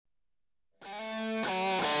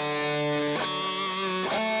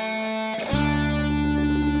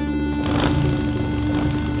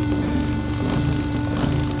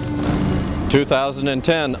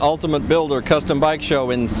2010 Ultimate Builder Custom Bike Show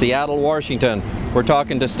in Seattle, Washington. We're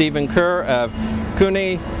talking to Stephen Kerr of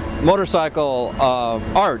Kootenay Motorcycle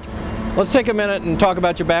Art. Let's take a minute and talk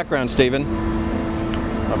about your background, Stephen.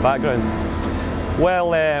 My background? Well,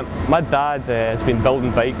 my dad has been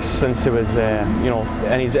building bikes since he was,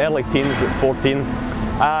 in his early teens, about 14.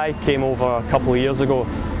 I came over a couple of years ago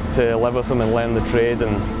to live with him and learn the trade,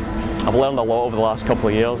 and I've learned a lot over the last couple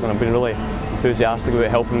of years, and I've been really enthusiastic about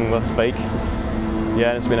helping him with this bike. Yeah,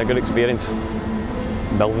 and it's been a good experience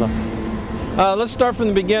building this. Let's start from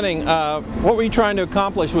the beginning. What were you trying to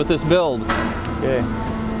accomplish with this build?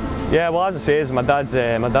 Yeah. Well, as I say, it's my dad's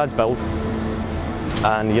build,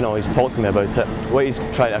 and he's talked to me about it. What he's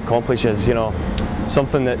trying to accomplish is,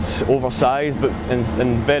 something that's oversized but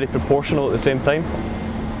and very proportional at the same time.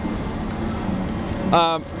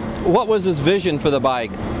 What was his vision for the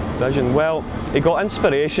bike? Vision? Well, he got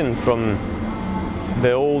inspiration from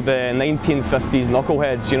the old 1950s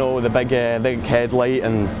knuckleheads, the big headlight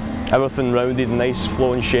and everything rounded, nice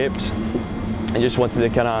flowing shapes. I just wanted to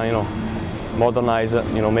kind of, modernise it,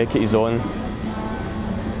 make it his own.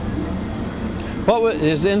 What was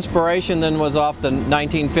his inspiration then? Was off the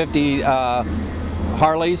 1950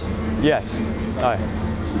 Harleys? Yes, aye,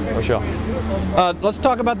 for sure. Let's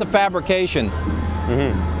talk about the fabrication.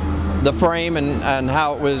 The frame and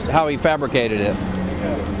how he fabricated it.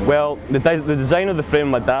 Well, the design of the frame,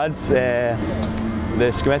 my dad's, the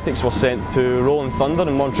schematics were sent to Rolling Thunder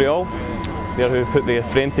in Montreal. They're who put the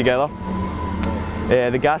frame together.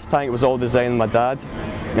 The gas tank was all designed by my dad,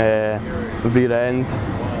 rear end,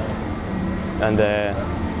 and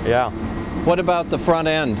yeah. What about the front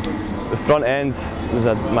end? The front end was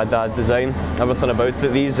my dad's design. Everything about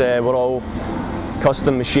it. These were all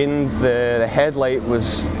custom machined. The headlight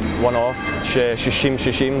was one off, Shishim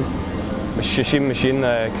machine,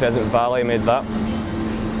 Crescent Valley made that.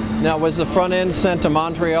 Now, was the front end sent to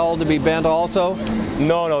Montreal to be bent also?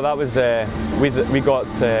 No, that was, we got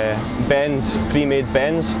bends, pre-made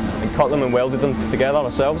bends, and cut them and welded them together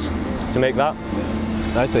ourselves to make that.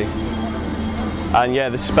 I see. And yeah,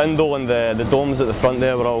 the spindle and the domes at the front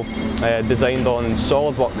there were all designed on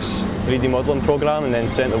SolidWorks 3D modelling program and then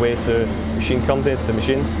sent away to machine company to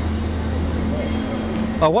machine.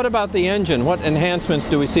 What about the engine? What enhancements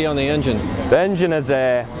do we see on the engine? The engine is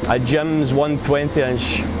a Jim's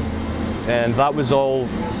 120-inch, and that was all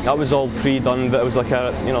pre-done. But it was like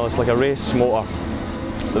it's like a race motor.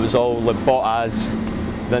 It was all bought as.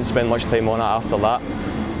 Didn't spend much time on it after that.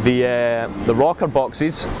 The rocker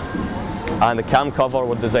boxes and the cam cover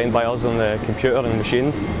were designed by us on the computer and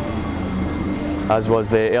machine, as was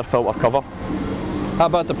the air filter cover. How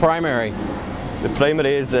about the primary? The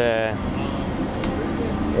primary is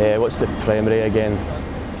what's the primary again?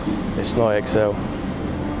 It's not Excel.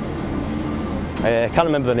 I can't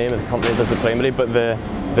remember the name of the company that does the primary, but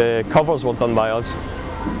the covers were done by us.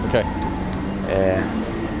 Okay.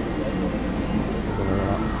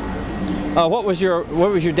 What was your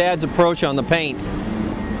dad's approach on the paint?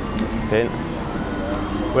 Paint.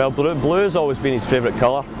 Well, blue has always been his favourite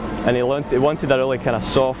colour, and he wanted a really kind of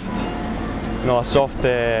soft, a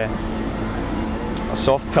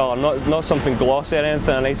soft colour, not something glossy or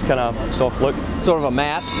anything, a nice kind of soft look. Sort of a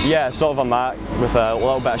matte? Yeah, sort of a matte with a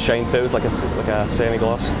little bit of shine to it. It was like a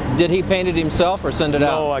semi-gloss. Did he paint it himself or send it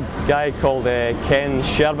out? No, a guy called Ken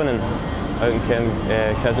Sherbinen out in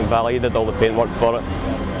Crescent Valley. He did all the paintwork for it,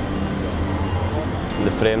 and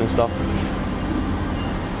the frame and stuff.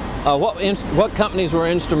 What companies were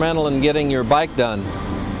instrumental in getting your bike done?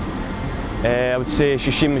 I would say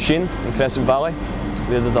Shishim Machine in Crescent Valley.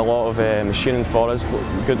 They did a lot of machining for us,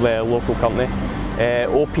 good local company.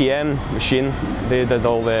 OPM Machine, they did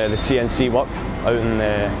all the CNC work out in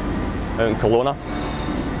Kelowna.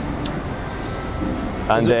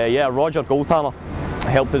 And yeah, Roger Goldammer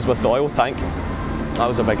helped us with the oil tank. That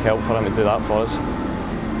was a big help for him to do that for us.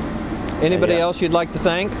 Anybody else you'd like to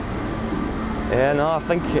thank? No, I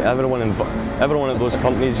think everyone at those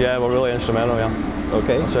companies, were really instrumental, yeah.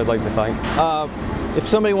 Okay. That's who I'd like to thank. If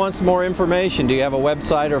somebody wants more information, do you have a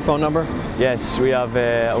website or phone number? Yes, we have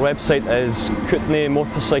our website is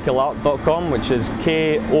KootenayMotorcycleArt.com, which is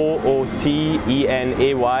KOOTENAY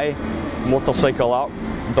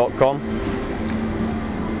motorcycleart.com.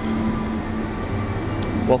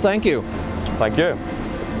 Well, thank you. Thank you.